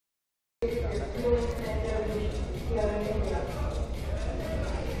video and television here in India.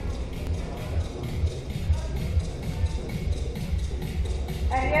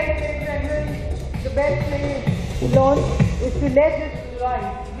 And yet, ladies and gentlemen, the best way to launch is to let this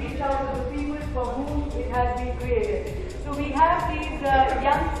rise. These are the people for whom it has been created. So we have these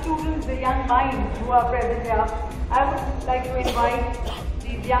young students, the young minds who are present here. I would like to invite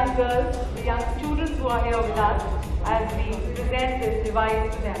these young girls, the young students who are here with us as we present this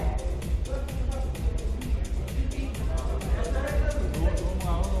device to them.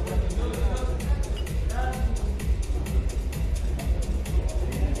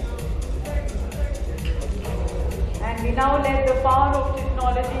 And we now let the power of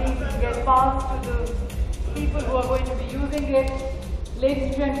technology get passed to the people who are going to be using it. Ladies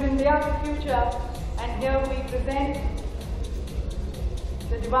and gentlemen, they are the future, and here we present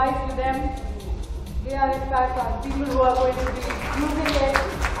the device to them. They are in fact our people who are going to be using it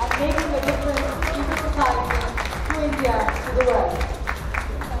and making a difference to the society, to India, to the world.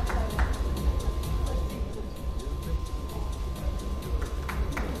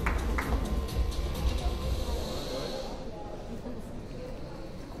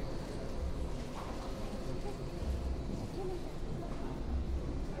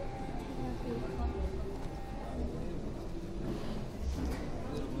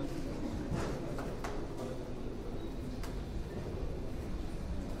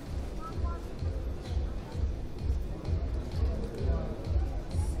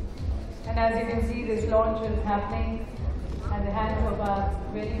 And as you can see, this launch is happening at the hands of our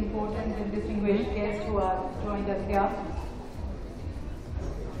very important and distinguished guests who are joined us here.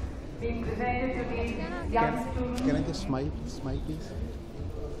 Being presented to these young students. Can I just smile please?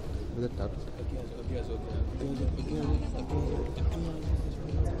 With that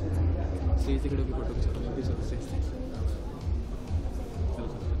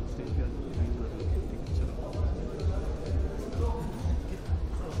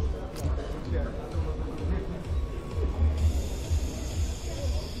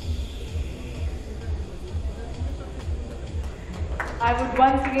I would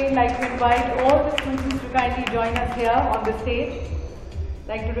once again like to invite all the students to kindly join us here on the stage. I'd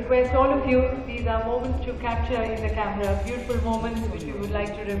like to request all of you, these are moments to capture in the camera, beautiful moments which you would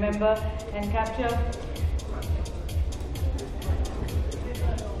like to remember and capture.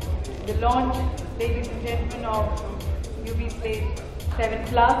 The launch, ladies and gentlemen, of UbiSlate7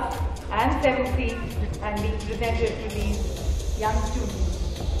 Plus and 7C and being presented to these young students.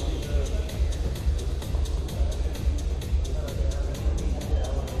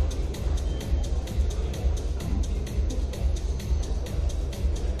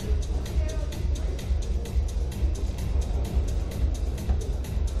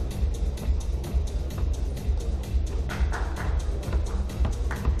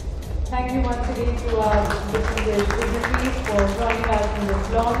 Thank you once again to our distinguished dignitaries for joining us in this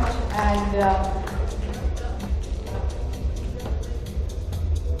launch, and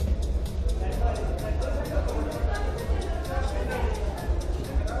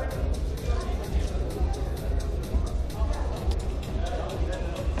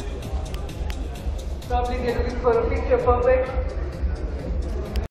probably they're looking for a picture perfect.